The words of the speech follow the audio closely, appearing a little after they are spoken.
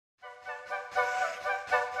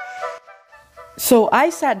So I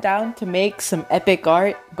sat down to make some epic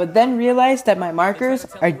art, but then realized that my markers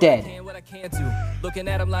are dead. Looking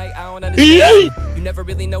at them like I don't understand. You never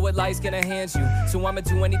really know what life's gonna hand you, so I'ma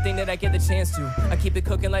do anything that I get the chance to. I keep it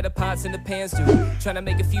cooking like the pots and the pans do, trying to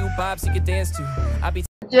make a few bops you can dance to. I be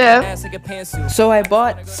ass like a pantsuit. So I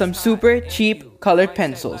bought some super cheap colored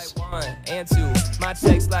pencils.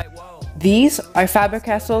 These are Faber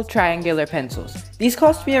triangular pencils. These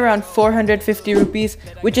cost me around 450 rupees,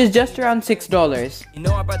 which is just around $6. You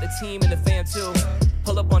know I brought the team and the fam too.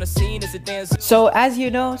 Pull up on a scene as a dance. So as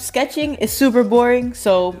you know, sketching is super boring,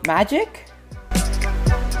 so magic?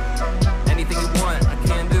 Anything you want, I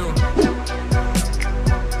can do.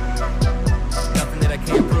 Nothing that I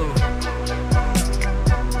can't prove.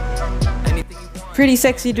 Anything you want. Pretty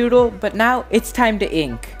sexy doodle, but now it's time to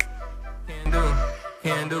ink. Can do,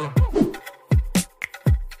 can do.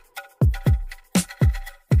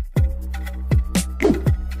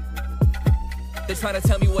 They're trying to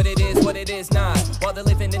tell me what it is not. While they're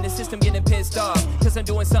living in the system getting pissed off, cause I'm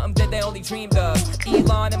doing something that they only dreamed of.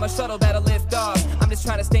 Elon and my shuttle that'll lift off. I'm just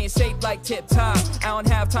trying to stay in shape like tip top. I don't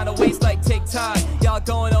have time to waste like TikTok. Y'all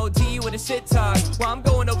going OD with a shit talk, while I'm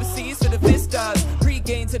going overseas for the vistas.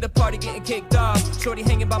 Pre-game to the party getting kicked off. Shorty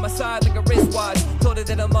hanging by my side like a wristwatch. Told her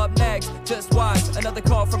that I'm up next, just watch. Another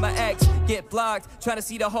call from my ex, get blocked. Trying to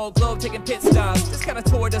see the whole globe taking pit stops. This kind of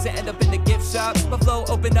tour doesn't end up in the gift shop. My flow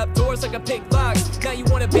opened up doors like a pig lock. Now you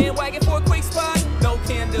want a bandwagon for a quick spot? No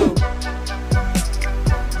can do.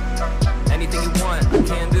 Anything you want, I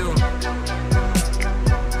can do.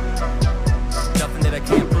 Nothing that I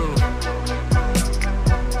can't prove.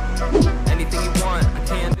 Anything you want, I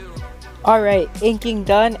can do. Alright, inking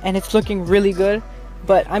done and it's looking really good,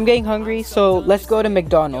 but I'm getting hungry, so let's go to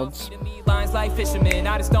McDonald's. Lines like fishermen,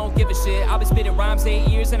 I just don't give a shit. I've been spitting rhymes 8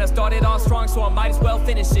 years and I started off strong, so I might as well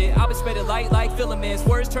finish it. I've been spreading light like filaments,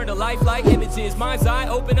 words turn to life like images. Mind's eye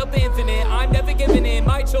open up the infinite, I'm never giving in.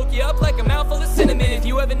 Might choke you up like a mouthful of cinnamon. If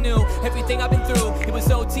you ever knew everything I've been through, it was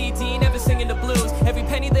OTD, never singing the blues. Every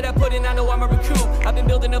penny that I put in, I know I'm a recruit. I've been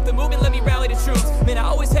building up the movement, let me rally the troops. Man, I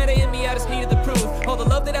always had it in me, I just needed the proof. All the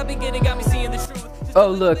love that I've been getting got me seeing the truth. Oh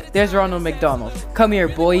look, there's Ronald McDonald. Come here,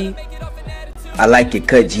 boy. I like it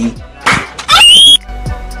cut, G.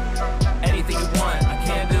 Anything you want, I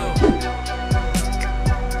can do.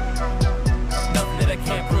 Nothing that I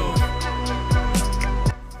can't prove.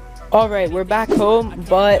 Alright, we're back home,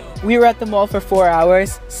 but we were at the mall for 4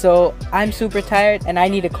 hours, so I'm super tired and I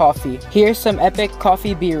need a coffee. Here's some epic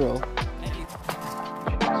coffee B-roll.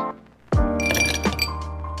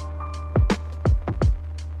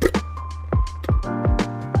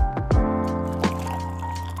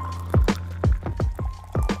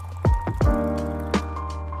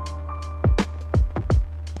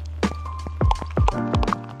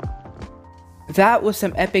 That was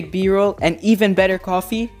some epic B-roll and even better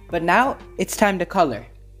coffee, but now it's time to color.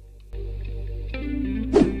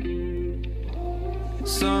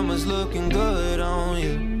 Summer's looking good on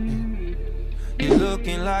you. You're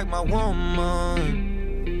looking like my woman.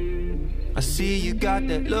 I see you got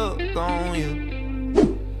that look on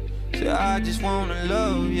you. So I just wanna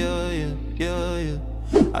love you, yeah.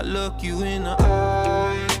 I look you in the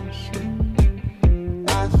eyes.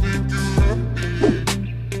 I think you love me.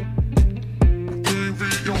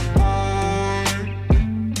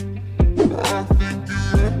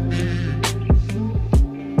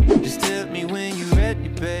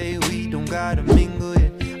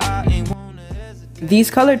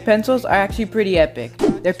 These colored pencils are actually pretty epic.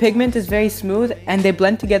 Their pigment is very smooth and they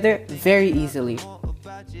blend together very easily.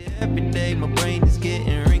 Every day my brain is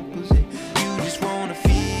getting wrinkles. You just wanna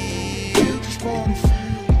feel, you just wanna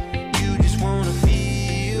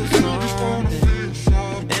feel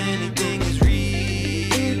something. Anything is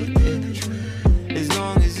real, as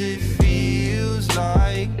long as it feels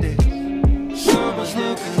like this. Summer's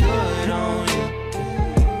looking good on you.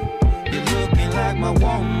 You're looking like my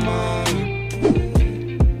woman.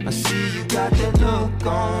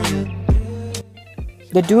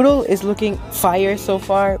 The doodle is looking fire so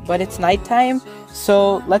far, but it's nighttime,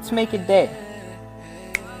 so let's make it day.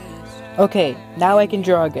 Okay, now I can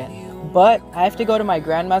draw again, but I have to go to my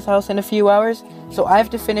grandma's house in a few hours, so I have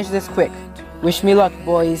to finish this quick. Wish me luck,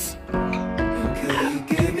 boys.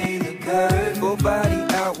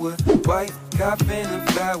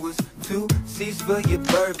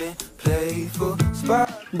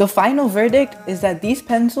 The final verdict is that these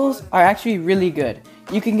pencils are actually really good.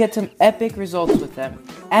 You can get some epic results with them,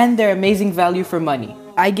 and they're amazing value for money.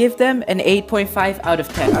 I give them an 8.5 out of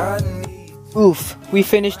 10. Oof, we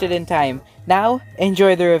finished it in time. Now,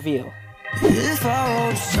 enjoy the reveal. If I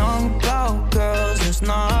wrote a song about girls, it's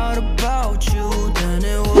not about you, then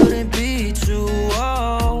it wouldn't be true.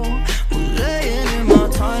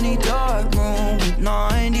 sunny dark room with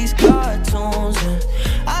 90s cartoons, and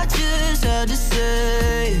I just had to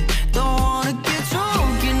say, don't wanna get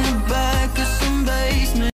drunk in the back of some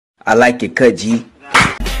basement. I like your cut, G.